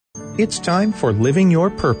It's time for Living Your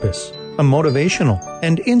Purpose, a motivational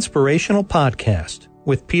and inspirational podcast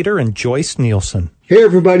with Peter and Joyce Nielsen. Hey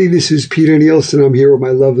everybody, this is Peter Nielsen. I'm here with my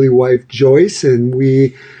lovely wife Joyce, and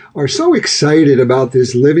we are so excited about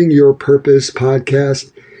this Living Your Purpose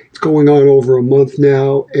podcast. It's going on over a month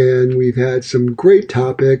now, and we've had some great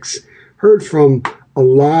topics, heard from a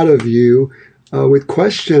lot of you with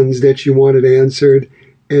questions that you wanted answered,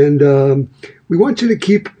 and we want you to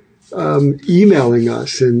keep emailing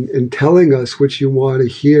us and telling us what you want to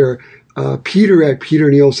hear.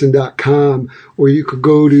 Peter@peternielsen.com, or you could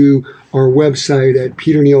go to our website at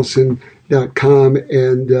peternielsen.com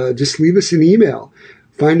and just leave us an email.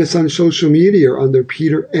 Find us on social media under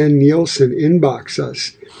Peter N. Nielsen. Inbox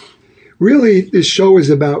us. Really, this show is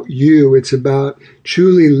about you. It's about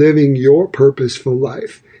truly living your purposeful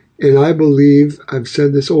life. And I believe, I've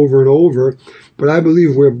said this over and over, but I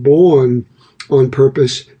believe we're born on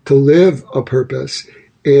purpose to live a purpose.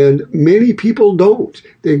 And many people don't.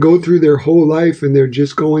 They go through their whole life and they're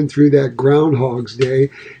just going through that Groundhog's Day,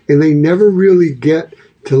 and they never really get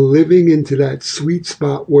to living into that sweet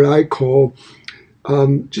spot, what I call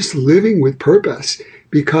just living with purpose.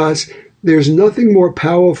 Because there's nothing more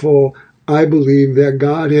powerful, I believe, that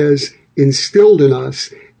God has instilled in us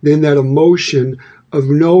than that emotion of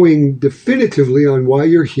knowing definitively on why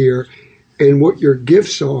you're here and what your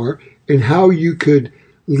gifts are and how you could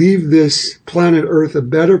leave this planet Earth a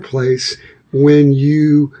better place when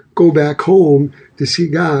you go back home to see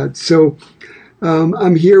God. So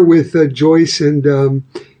I'm here with Joyce, and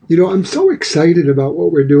I'm so excited about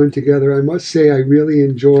what we're doing together. I must say I really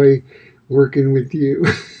enjoy working with you.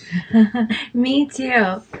 Me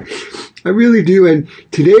too. I really do. And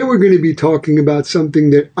today we're going to be talking about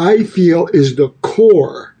something that I feel is the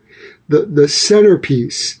core, the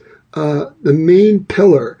centerpiece, the main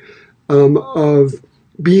pillar of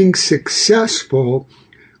being successful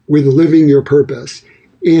with living your purpose.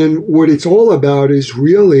 And what it's all about is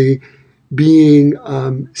really being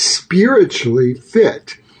spiritually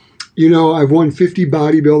fit. You know, I've won 50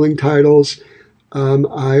 bodybuilding titles.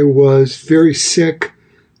 I was very sick,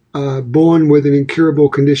 born with an incurable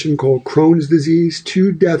condition called Crohn's disease,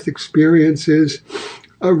 2 death experiences,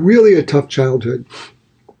 really a tough childhood.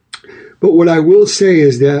 But what I will say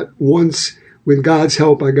is that once, with God's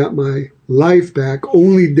help, I got my life back,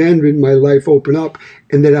 only then did my life open up,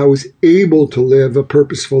 and that I was able to live a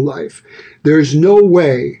purposeful life. There is no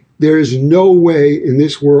way in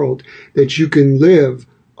this world that you can live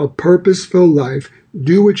a purposeful life,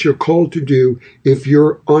 do what you're called to do, if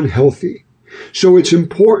you're unhealthy. So it's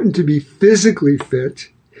important to be physically fit,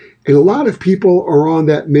 and a lot of people are on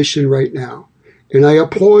that mission right now, and I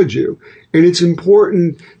applaud you. And it's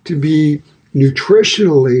important to be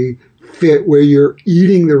nutritionally fit, where you're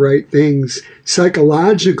eating the right things,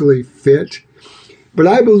 psychologically fit. But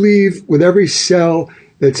I believe with every cell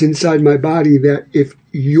that's inside my body that if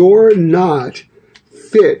you're not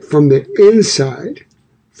fit from the inside,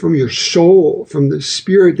 from your soul, from the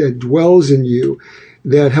spirit that dwells in you,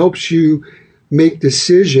 that helps you make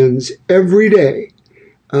decisions every day,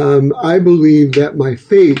 I believe that my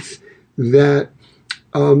faith, that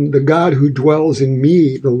the God who dwells in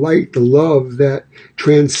me, the light, the love that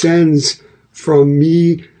transcends from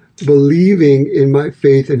me believing in my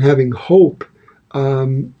faith and having hope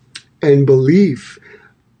and belief,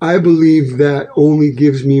 I believe that only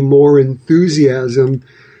gives me more enthusiasm,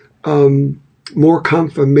 more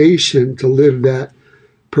confirmation to live that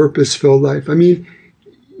purpose-filled life. I mean,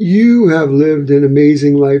 you have lived an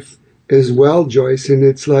amazing life as well, Joyce, and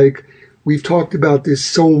it's like we've talked about this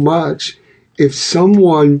so much. If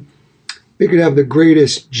someone, they could have the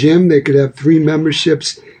greatest gym, they could have 3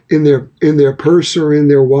 memberships in their purse or in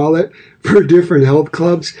their wallet for different health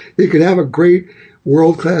clubs. They could have a great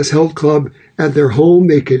world-class health club at their home.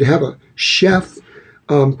 They could have a chef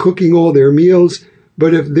cooking all their meals.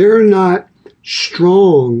 But if they're not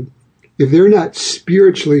strong, if they're not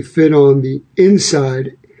spiritually fit on the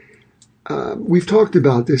inside, we've talked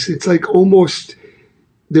about this. It's like almost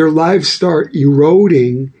their lives start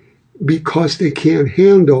eroding because they can't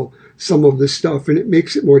handle some of the stuff, and it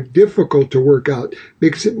makes it more difficult to work out,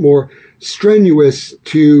 makes it more strenuous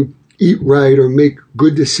to eat right or make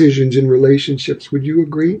good decisions in relationships. Would you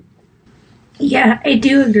agree? Yeah, I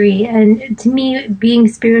do agree. And to me, being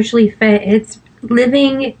spiritually fit, it's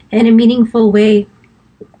living in a meaningful way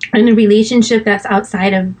in a relationship that's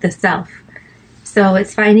outside of the self. So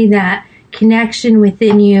it's finding that connection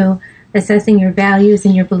within you, assessing your values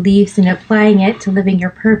and your beliefs and applying it to living your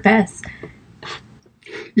purpose.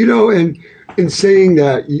 You know, and in saying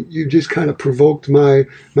that, you just kind of provoked my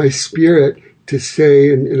spirit to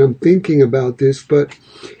say, and I'm thinking about this, but,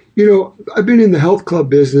 you know, I've been in the health club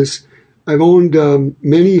business I've owned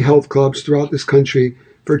many health clubs throughout this country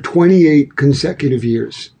for 28 consecutive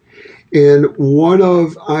years. And one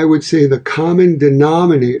of, I would say, the common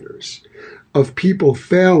denominators of people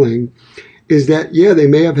failing is that, yeah, they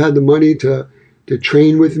may have had the money to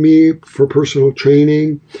train with me for personal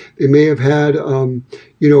training. They may have had,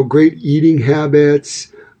 great eating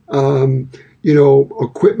habits,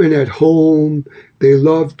 equipment at home. They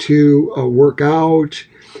love to work out.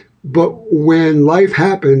 But when life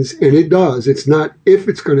happens, and it does, it's not if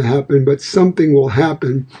it's going to happen, but something will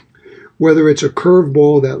happen, whether it's a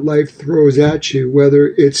curveball that life throws at you, whether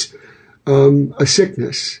it's a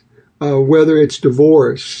sickness, whether it's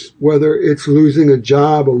divorce, whether it's losing a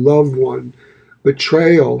job, a loved one,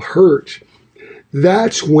 betrayal, hurt.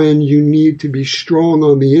 That's when you need to be strong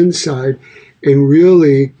on the inside and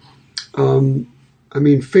really,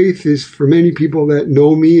 faith is, for many people that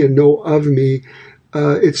know me and know of me,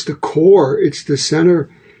 it's the core, it's the center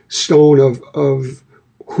stone of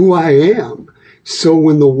who I am. So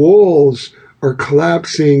when the walls are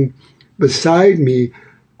collapsing beside me,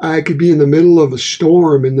 I could be in the middle of a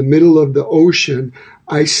storm, in the middle of the ocean.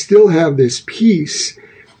 I still have this peace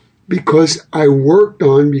because I worked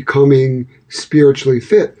on becoming spiritually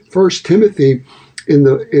fit. First Timothy, in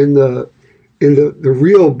the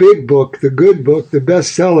real big book, the good book, the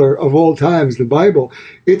bestseller of all times, the Bible,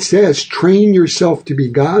 it says, train yourself to be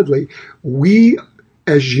godly. We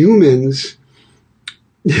as humans,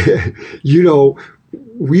 we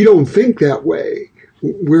don't think that way.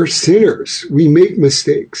 We're sinners. We make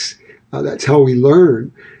mistakes. That's how we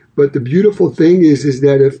learn. But the beautiful thing is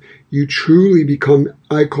that if you truly become,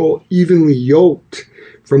 I call, evenly yoked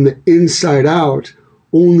from the inside out,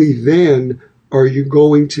 only then are you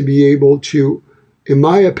going to be able to, in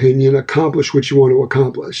my opinion, accomplish what you want to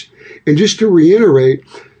accomplish. And just to reiterate,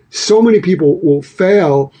 so many people will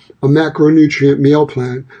fail a macronutrient meal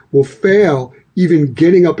plan, will fail even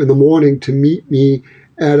getting up in the morning to meet me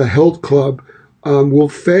at a health club, will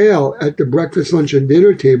fail at the breakfast, lunch, and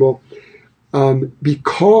dinner table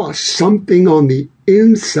because something on the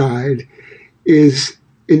inside is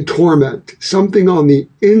in torment. Something on the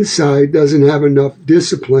inside doesn't have enough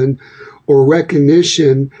discipline or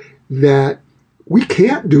recognition that we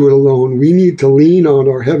can't do it alone. We need to lean on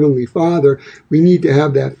our Heavenly Father. We need to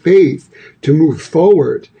have that faith to move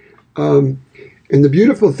forward. And the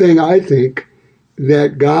beautiful thing, I think,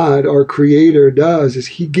 that God, our Creator, does is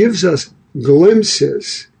He gives us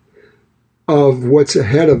glimpses of what's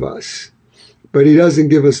ahead of us, but He doesn't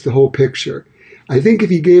give us the whole picture. I think if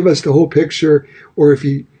He gave us the whole picture, or if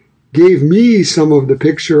He gave me some of the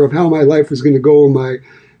picture of how my life was going to go in my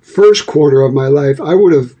first quarter of my life, I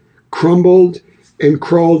would have crumbled and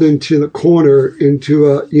crawled into the corner,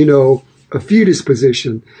 into a fetus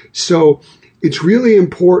position. So it's really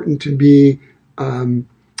important to be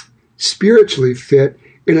spiritually fit.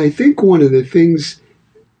 And I think one of the things,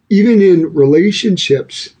 even in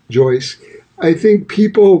relationships, Joyce, I think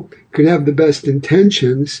people could have the best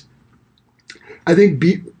intentions. I think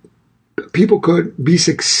people could be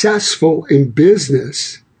successful in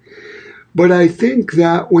business. But I think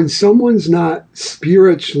that when someone's not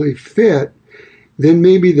spiritually fit, then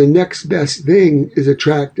maybe the next best thing is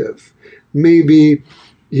attractive. Maybe,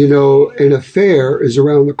 an affair is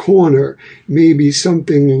around the corner. Maybe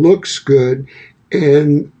something looks good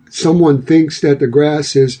and someone thinks that the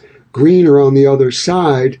grass is greener on the other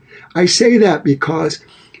side. I say that because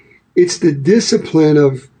it's the discipline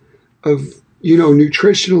of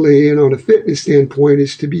nutritionally and on a fitness standpoint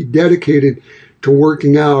is to be dedicated to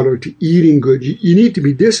working out or to eating good. You need to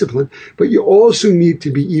be disciplined, but you also need to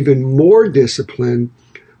be even more disciplined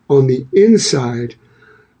on the inside,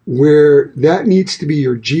 where that needs to be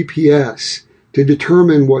your GPS to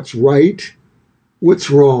determine what's right, what's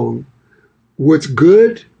wrong, what's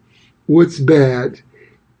good, what's bad.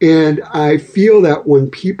 And I feel that when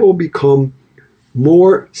people become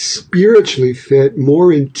more spiritually fit,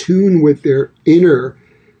 more in tune with their inner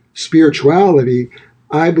spirituality,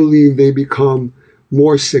 I believe they become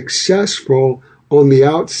more successful on the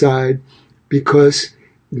outside because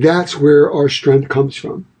that's where our strength comes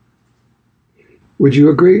from. Would you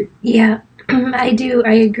agree? Yeah, I do.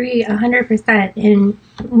 I agree 100%. And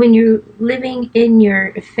when you're living in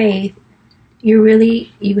your faith,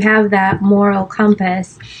 you have that moral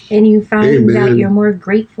compass, and you find that you're more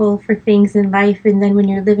grateful for things in life. And then when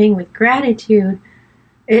you're living with gratitude,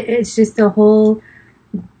 it's just a whole,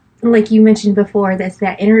 like you mentioned before, that's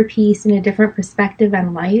that inner peace and a different perspective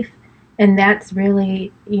on life. And that's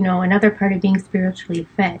really, another part of being spiritually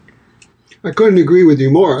fit. I couldn't agree with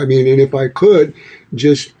you more. And if I could,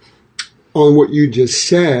 just on what you just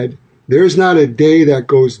said, there's not a day that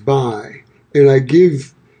goes by, and I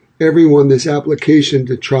give everyone this application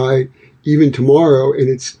to try even tomorrow. And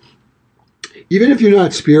it's, even if you're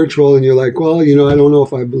not spiritual and you're like, well, I don't know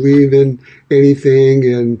if I believe in anything,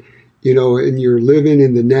 and, and you're living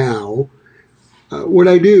in the now, what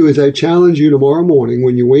I do is I challenge you tomorrow morning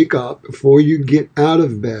when you wake up, before you get out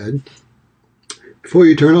of bed, before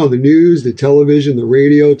you turn on the news, the television, the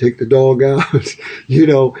radio, take the dog out,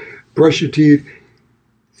 brush your teeth,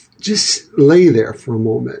 just lay there for a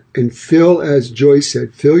moment and fill, as Joyce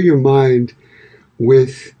said, fill your mind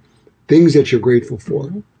with things that you're grateful for.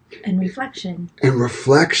 Mm-hmm. And reflection.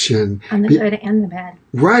 On the good and the bad.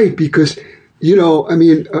 Right, because,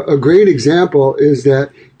 a great example is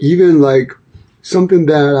that even like something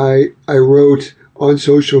that I wrote on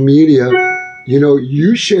social media,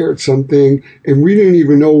 you shared something and we didn't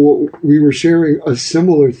even know what we were sharing, a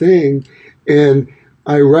similar thing. And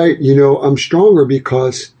I write, I'm stronger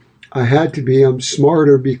because I had to be. I'm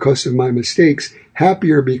smarter because of my mistakes,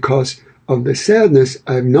 happier because of the sadness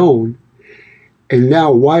I've known, and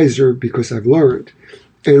now wiser because I've learned.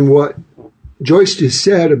 And what Joyce just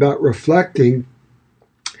said about reflecting,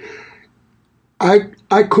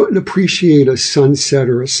 I couldn't appreciate a sunset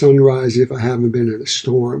or a sunrise if I haven't been in a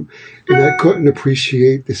storm. And I couldn't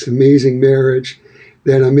appreciate this amazing marriage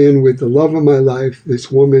that I'm in with the love of my life,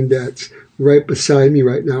 this woman that's right beside me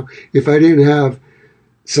right now, if I didn't have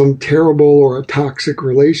some terrible or a toxic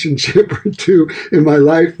relationship or two in my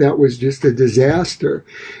life that was just a disaster.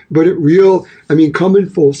 But coming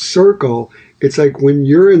full circle, it's like when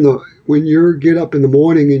you get up in the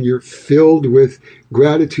morning and you're filled with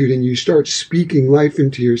gratitude and you start speaking life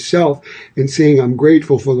into yourself and saying, I'm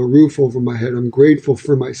grateful for the roof over my head. I'm grateful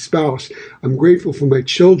for my spouse. I'm grateful for my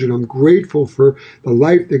children. I'm grateful for the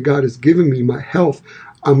life that God has given me, my health.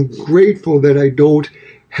 I'm grateful that I don't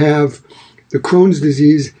have the Crohn's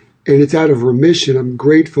disease and it's out of remission. I'm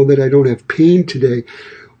grateful that I don't have pain today.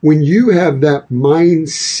 When you have that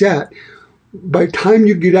mindset, by the time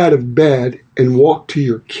you get out of bed and walk to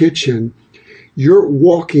your kitchen, you're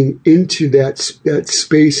walking into that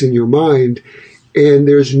space in your mind, and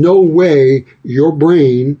there's no way your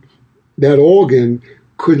brain, that organ,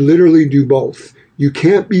 could literally do both. You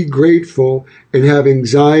can't be grateful and have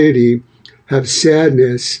anxiety, have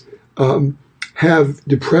sadness, have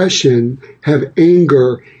depression, have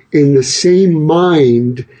anger in the same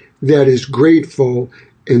mind that is grateful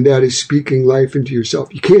and that is speaking life into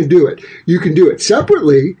yourself. You can't do it. You can do it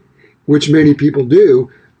separately, which many people do,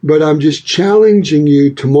 but I'm just challenging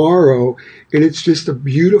you tomorrow, and it's just a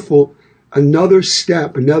beautiful, another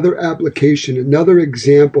step, another application, another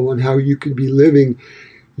example on how you can be living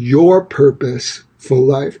your purpose for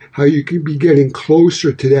life, how you can be getting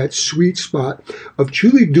closer to that sweet spot of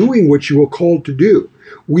truly doing what you were called to do.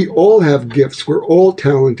 We all have gifts. We're all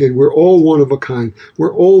talented. We're all one of a kind.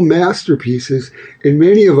 We're all masterpieces. And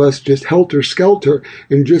many of us just helter-skelter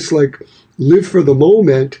and just like live for the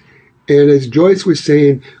moment. And as Joyce was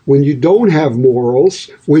saying, when you don't have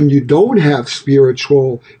morals, when you don't have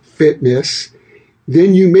spiritual fitness,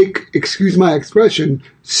 then you make, excuse my expression,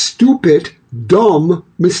 stupid, dumb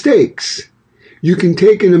mistakes. You can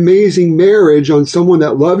take an amazing marriage on someone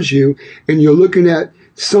that loves you, and you're looking at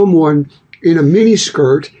someone in a mini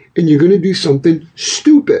skirt and you're going to do something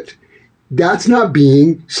stupid. That's not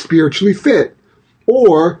being spiritually fit.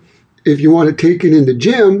 Or if you want to take it in the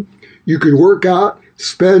gym, you could work out,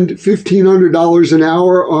 spend $1,500 an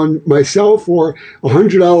hour on myself or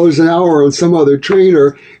 $100 an hour on some other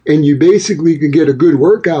trainer, and you basically can get a good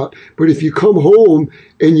workout. But if you come home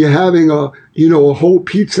and you're having a whole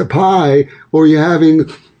pizza pie, or you're having,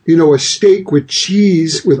 a steak with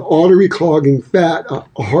cheese with artery clogging fat,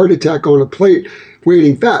 a heart attack on a plate,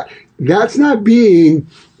 waiting fat, that's not being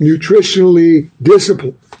nutritionally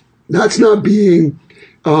disciplined. That's not being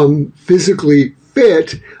physically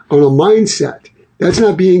fit on a mindset. That's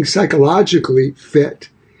not being psychologically fit.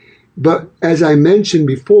 But as I mentioned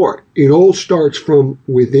before, it all starts from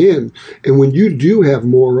within. And when you do have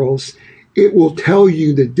morals, it will tell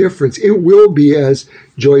you the difference. It will be, as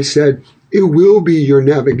Joyce said, it will be your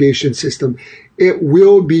navigation system. It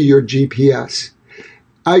will be your GPS.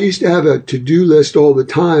 I used to have a to-do list all the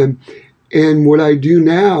time. And what I do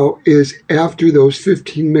now is, after those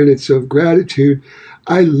 15 minutes of gratitude,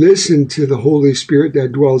 I listen to the Holy Spirit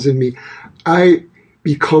that dwells in me. I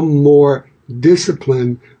become more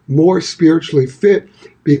disciplined, more spiritually fit,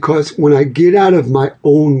 because when I get out of my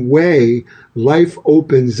own way, life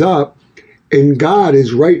opens up and God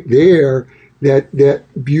is right there. That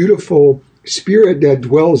beautiful spirit that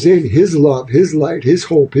dwells in, his love, his light, his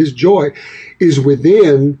hope, his joy is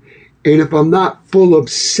within. And if I'm not full of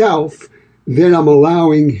self, then I'm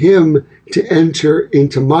allowing him to enter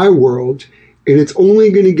into my world And it's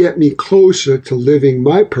only going to get me closer to living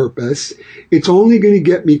my purpose. It's only going to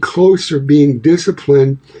get me closer being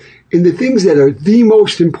disciplined in the things that are the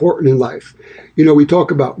most important in life. You know, we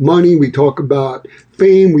talk about money, we talk about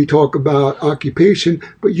fame, we talk about occupation,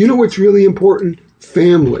 but you know what's really important?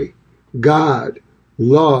 Family, God,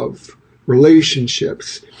 love,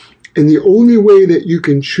 relationships. And the only way that you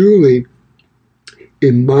can truly,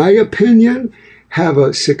 in my opinion, have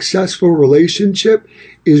a successful relationship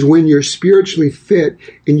is when you're spiritually fit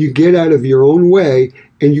and you get out of your own way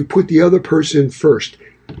and you put the other person first.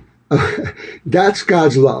 That's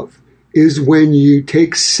God's love, is when you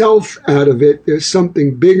take self out of it. There's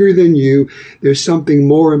something bigger than you. There's something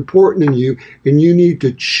more important than you. And you need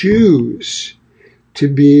to choose to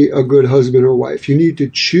be a good husband or wife. You need to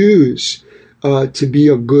choose to be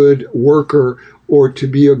a good worker or to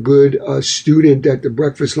be a good student at the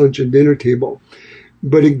breakfast, lunch, and dinner table.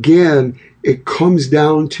 But again, it comes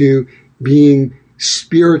down to being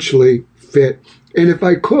spiritually fit. And if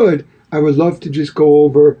I could, I would love to just go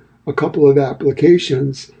over a couple of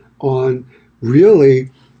applications on really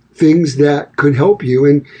things that could help you.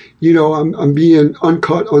 And, you know, I'm being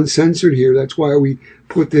uncut, uncensored here. That's why we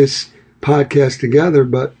put this podcast together.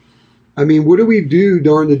 But, I mean, what do we do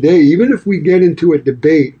during the day? Even if we get into a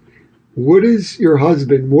debate, what is your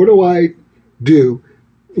husband? What do I do?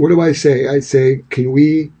 What do I say? I say, can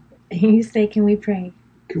we... You say, can we pray?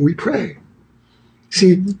 Can we pray?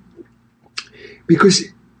 See, because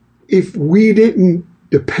if we didn't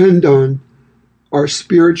depend on our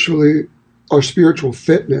spiritual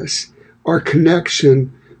fitness, our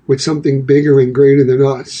connection with something bigger and greater than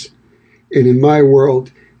us, and in my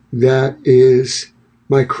world, that is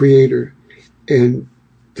my Creator, and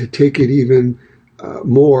to take it even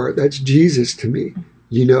more, that's Jesus to me,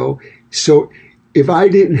 you know? So if I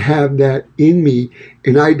didn't have that in me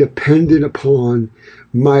and I depended upon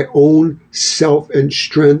my own self and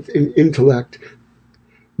strength and intellect,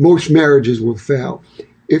 most marriages will fail.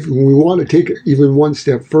 If we want to take it even one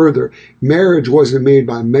step further, marriage wasn't made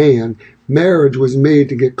by man. Marriage was made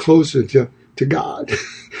to get closer to God.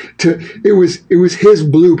 It was His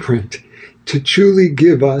blueprint to truly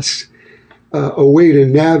give us a way to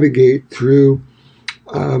navigate through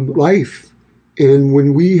life. And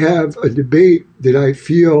when we have a debate that I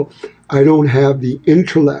feel I don't have the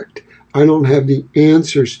intellect, I don't have the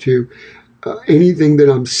answers to, anything that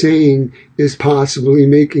I'm saying is possibly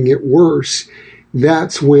making it worse,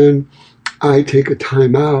 that's when I take a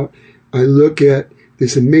time out. I look at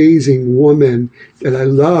this amazing woman that I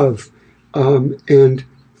love, and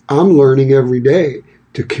I'm learning every day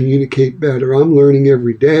to communicate better. I'm learning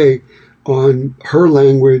every day on her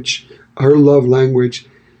language, her love language.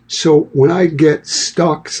 So when I get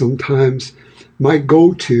stuck sometimes, my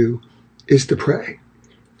go-to is to pray.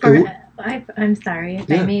 I'm sorry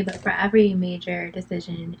if I may, but for every major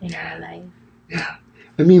decision in our life. Yeah.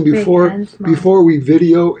 I mean, before we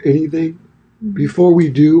video anything, before we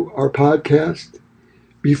do our podcast,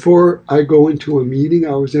 before I go into a meeting,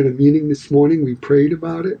 I was at a meeting this morning, we prayed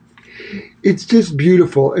about it. It's just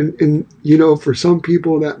beautiful. And you know, for some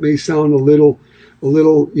people that may sound a little,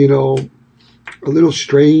 you know, a little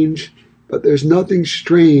strange, but there's nothing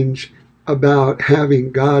strange about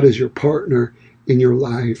having God as your partner in your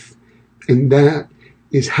life. And that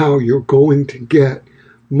is how you're going to get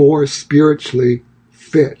more spiritually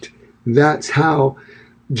fit. That's how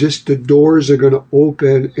just the doors are going to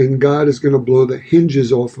open and God is going to blow the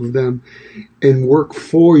hinges off of them and work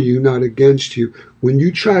for you, not against you. When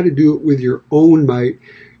you try to do it with your own might,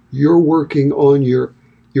 you're working on your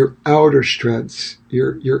outer strengths,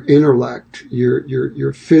 your intellect,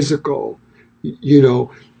 your physical, you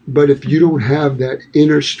know. But if you don't have that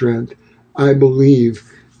inner strength, I believe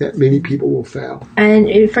that many people will fail.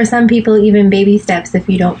 And for some people, even baby steps, if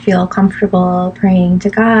you don't feel comfortable praying to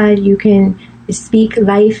God, you can speak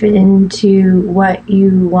life into what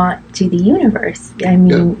you want to the universe. I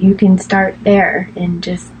mean, you can start there and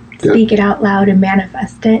just speak it out loud and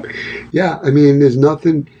manifest it. Yeah, I mean, there's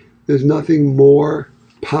nothing more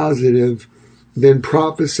positive than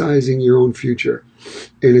prophesizing your own future.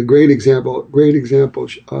 And a great example,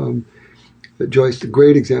 Joyce, the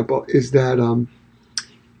great example is that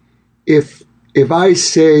if I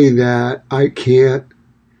say that I can't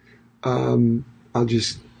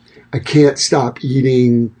stop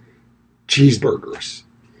eating cheeseburgers,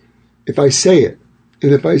 if I say it,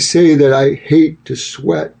 and if I say that I hate to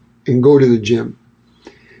sweat and go to the gym,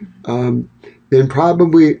 then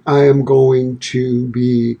probably I am going to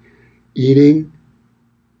be eating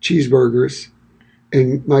cheeseburgers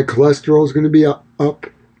and my cholesterol is going to be up.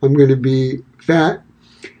 I'm going to be fat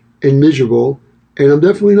and miserable, and I'm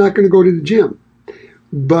definitely not going to go to the gym.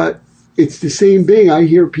 But it's the same thing. I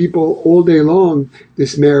hear people all day long,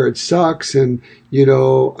 this marriage sucks. And, you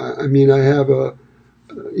know, I mean, I have a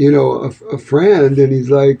friend, and he's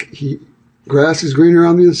like, grass is greener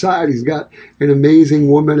on the other side. He's got an amazing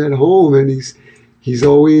woman at home, and he's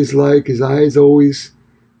always like,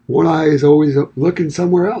 one eye is always looking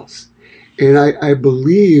somewhere else. And I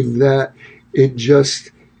believe that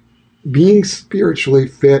being spiritually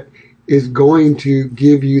fit is going to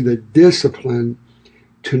give you the discipline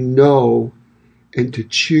to know and to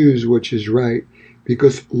choose which is right.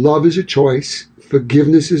 Because love is a choice.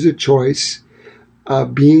 Forgiveness is a choice.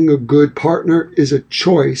 Being a good partner is a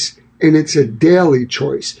choice, and it's a daily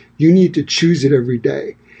choice. You need to choose it every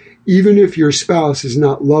day. Even if your spouse is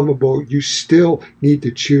not lovable, you still need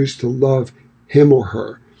to choose to love him or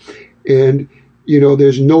her. And, you know,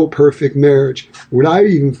 there's no perfect marriage. What I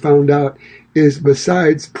even found out is,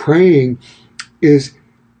 besides praying, is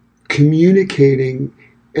communicating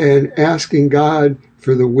and asking God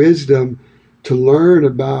for the wisdom to learn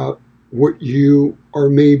about what you are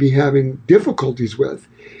maybe having difficulties with.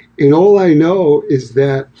 And all I know is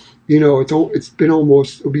that, you know, it'll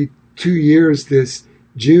be 2 years this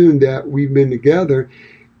June that we've been together.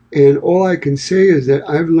 And all I can say is that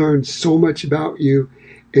I've learned so much about you.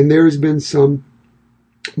 And there's been some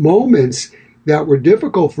moments that were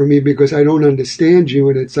difficult for me because I don't understand you.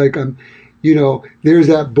 And it's like, there's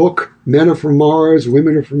that book, Men Are From Mars,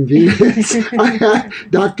 Women Are From Venus.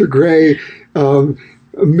 Dr. Gray,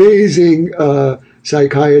 amazing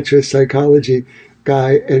psychiatrist, psychology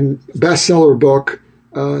guy, and bestseller book,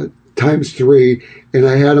 ×3. And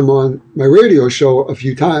I had him on my radio show a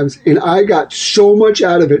few times, and I got so much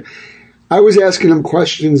out of it. I was asking him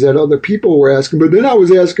questions that other people were asking, but then I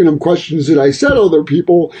was asking him questions that I said other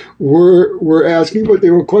people were asking, but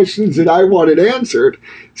they were questions that I wanted answered.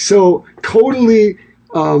 So totally,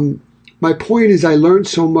 my point is I learned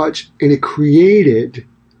so much, and it created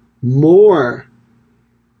more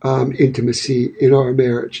intimacy in our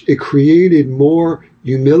marriage. It created more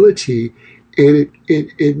humility, and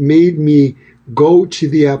it made me go to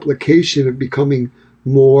the application of becoming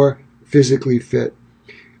more physically fit.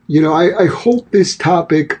 You know, I hope this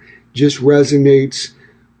topic just resonates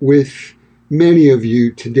with many of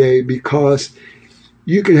you today, because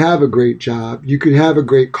you can have a great job. You can have a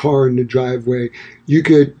great car in the driveway. You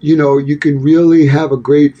can really have a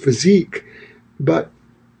great physique. But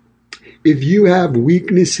if you have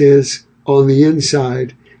weaknesses on the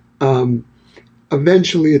inside,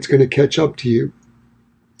 eventually it's going to catch up to you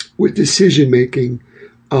with decision making,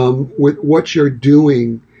 with what you're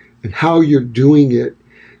doing and how you're doing it.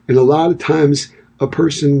 And a lot of times a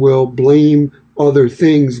person will blame other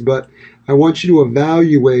things, but I want you to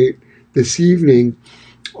evaluate this evening,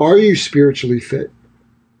 are you spiritually fit?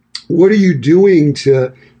 What are you doing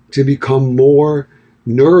to become more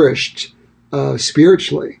nourished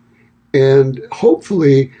spiritually? And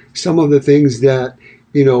hopefully some of the things that,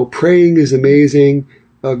 praying is amazing,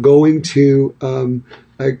 going to,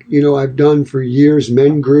 I've done for years,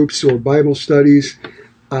 men groups or Bible studies.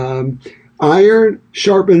 Iron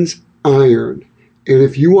sharpens iron. And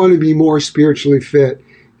if you want to be more spiritually fit,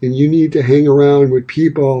 then you need to hang around with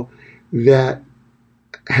people that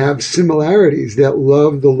have similarities, that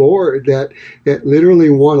love the Lord, that literally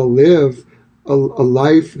want to live a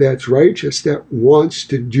life that's righteous, that wants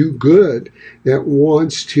to do good, that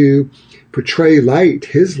wants to portray light,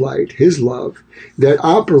 His love, that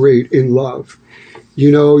operate in love.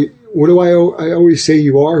 What do I always say?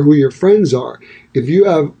 You are who your friends are. If you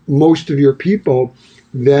have most of your people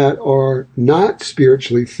that are not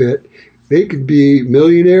spiritually fit, they could be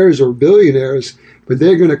millionaires or billionaires, but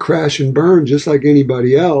they're going to crash and burn just like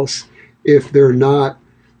anybody else if they're not,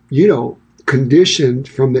 conditioned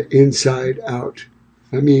from the inside out.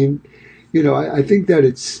 I mean, I think that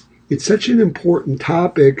it's such an important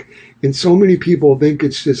topic, and so many people think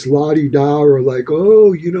it's just la-di-da, or like,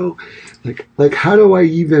 like how do I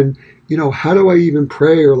even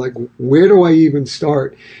pray, or like, where do I even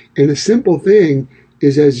start? And a simple thing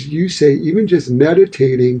is, as you say, even just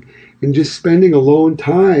meditating and just spending alone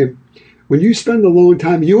time. When you spend alone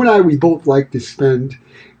time, you and I, we both like to spend,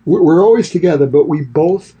 we're always together, but we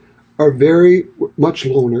both are very much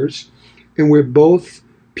loners, and we're both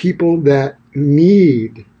people that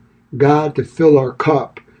need God to fill our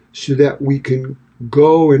cup so that we can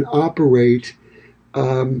go and operate.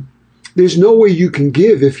 There's no way you can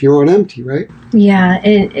give if you're on empty, right? Yeah,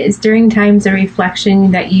 it's during times of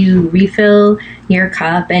reflection that you refill your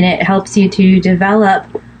cup, and it helps you to develop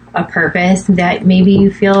a purpose that maybe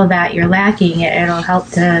you feel that you're lacking. It'll help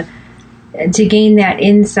to gain that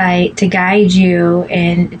insight, to guide you,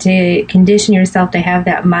 and to condition yourself to have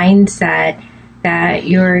that mindset that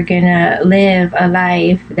you're gonna live a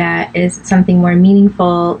life that is something more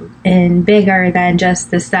meaningful and bigger than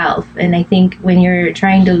just the self. And I think when you're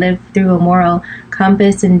trying to live through a moral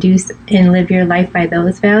compass and live your life by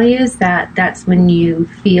those values, that's when you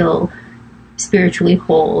feel spiritually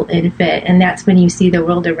whole and fit, and that's when you see the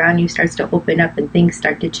world around you starts to open up and things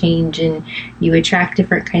start to change, and you attract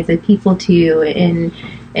different kinds of people to you, and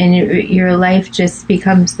your life just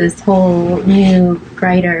becomes this whole new,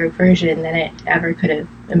 brighter version than it ever could have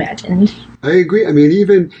imagined. I agree. I mean,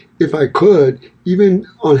 even if I could, even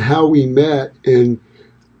on how we met, and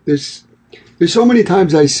there's so many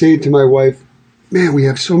times I say to my wife, man, we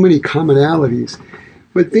have so many commonalities.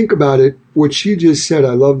 But think about it, what she just said,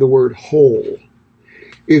 I love the word whole.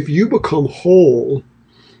 If you become whole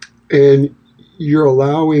and you're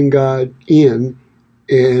allowing God in,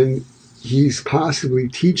 and He's possibly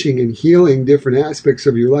teaching and healing different aspects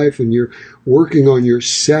of your life, and you're working on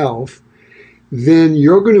yourself, then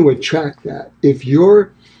you're going to attract that. If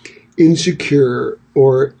you're insecure,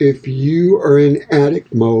 or if you are in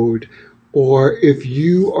addict mode, or if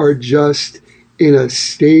you are just in a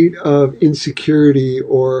state of insecurity,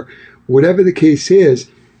 or whatever the case is,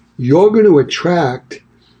 you're going to attract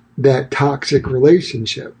that toxic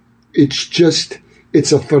relationship.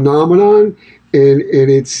 It's a phenomenon, and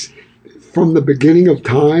it's from the beginning of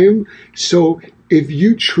time. So if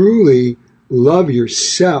you truly love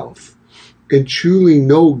yourself and truly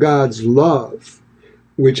know God's love,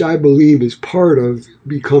 which I believe is part of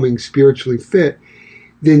becoming spiritually fit,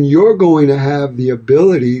 then you're going to have the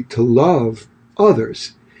ability to love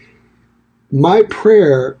others. My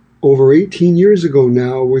prayer over 18 years ago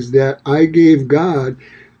now was that I gave God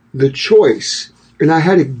the choice, and I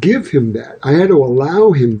had to give Him that. I had to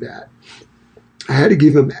allow Him that. I had to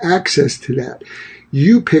give Him access to that.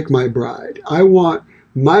 You pick my bride. I want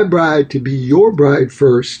my bride to be your bride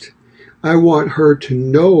first. I want her to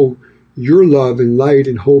know your love and light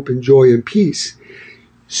and hope and joy and peace,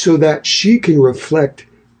 so that she can reflect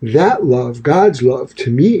that love, God's love, to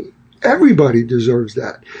me. Everybody deserves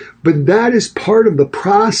that. But that is part of the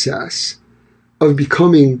process of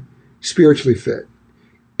becoming spiritually fit.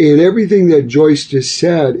 And everything that Joyce just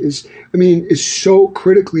said is so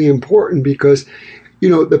critically important, because,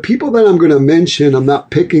 the people that I'm going to mention, I'm not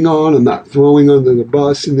picking on, I'm not throwing under the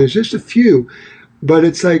bus, and there's just a few, but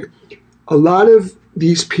it's like a lot of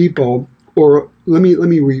these people, or let me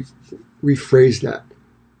rephrase that.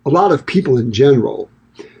 A lot of people in general,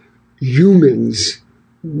 humans,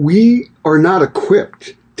 we are not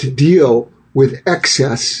equipped to deal with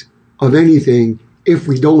excess of anything if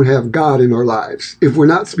we don't have God in our lives, if we're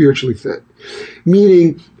not spiritually fit.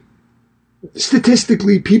 Meaning,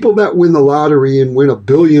 statistically, people that win the lottery and win $1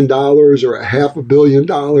 billion or $500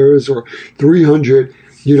 million or $300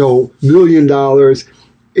 million,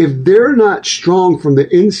 if they're not strong from the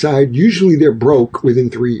inside, usually they're broke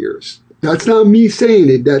within 3 years. That's not me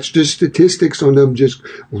saying it. That's just statistics on them just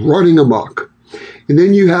running amok. And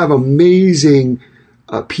then you have amazing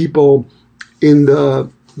people in the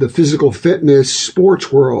physical fitness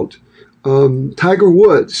sports world. Tiger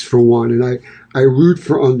Woods, for one, and I root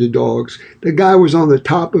for underdogs. The guy was on the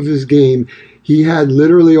top of his game. He had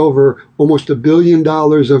literally over almost $1 billion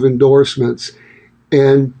of endorsements,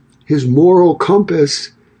 and his moral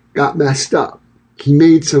compass got messed up. He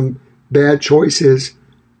made some bad choices,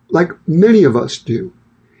 like many of us do.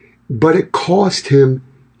 But it cost him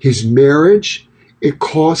his marriage. It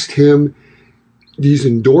cost him these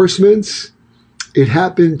endorsements. It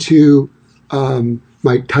happened to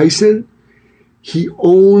Mike Tyson. He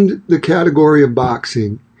owned the category of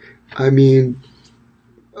boxing. A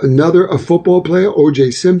football player,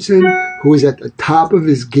 O.J. Simpson, who was at the top of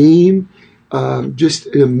his game, just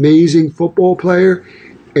an amazing football player.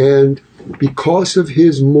 And because of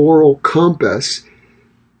his moral compass,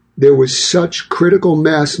 there was such critical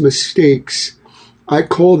mass mistakes. I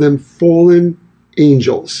call them fallen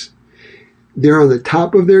angels. They're on the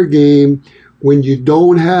top of their game. When you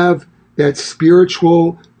don't have that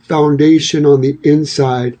spiritual foundation on the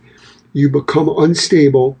inside, you become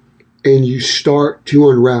unstable and you start to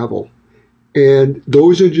unravel. And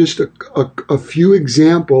those are just a few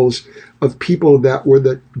examples of people that were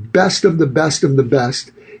the best of the best of the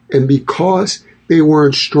best. And because they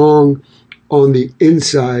weren't strong on the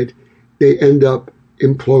inside, they end up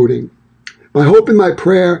imploding. My hope and my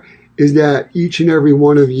prayer is that each and every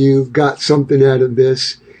one of you got something out of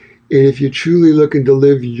this. And if you're truly looking to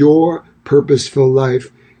live your purposeful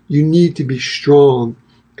life, you need to be strong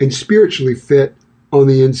and spiritually fit on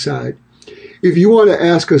the inside. If you want to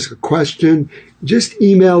ask us a question, just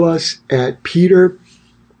email us at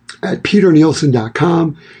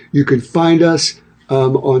peter@peternielsen.com. You can find us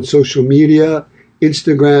on social media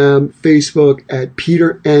Instagram, Facebook at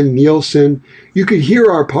Peter N. Nielsen. You can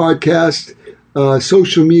hear our podcast,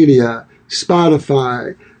 social media,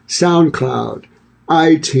 Spotify, SoundCloud,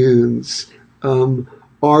 iTunes,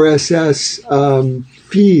 RSS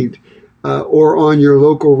feed, or on your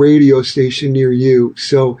local radio station near you.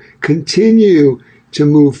 So continue to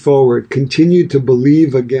move forward, continue to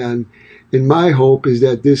believe again. And my hope is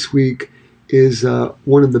that this week is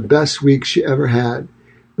one of the best weeks you ever had.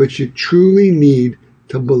 But you truly need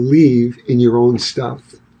to believe in your own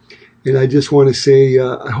stuff. And I just want to say,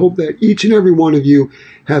 I hope that each and every one of you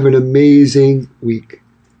have an amazing week.